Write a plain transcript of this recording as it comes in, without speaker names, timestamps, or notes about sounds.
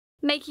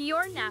Make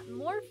your nap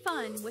more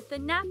fun with the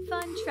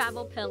NAPFUN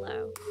travel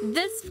pillow.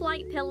 This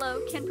flight pillow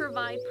can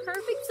provide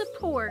perfect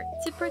support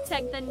to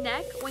protect the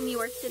neck when you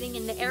are sitting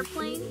in the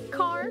airplane,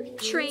 car,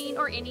 train,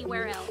 or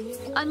anywhere else.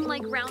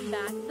 Unlike round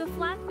back, the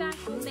flat back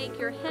will make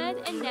your head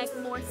and neck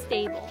more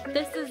stable.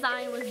 This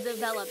design was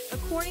developed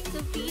according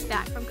to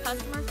feedback from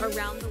customers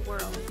around the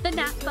world. The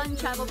NAPFUN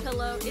travel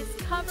pillow is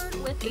covered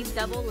with a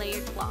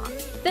double-layered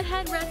cloth. The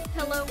headrest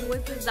pillow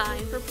was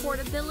designed for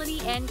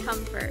portability and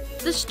comfort.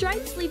 The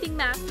striped sleeping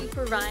mask we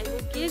provide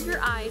will give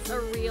your eyes a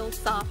real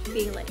soft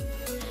feeling.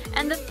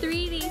 And the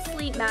 3D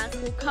sleep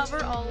mask will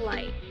cover all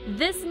light.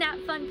 This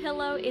NAPFUN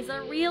pillow is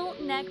a real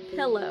neck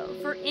pillow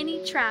for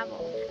any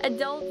travel.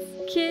 Adults,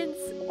 kids,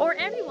 or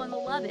everyone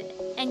will love it,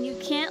 and you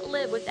can't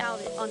live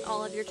without it on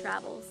all of your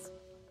travels.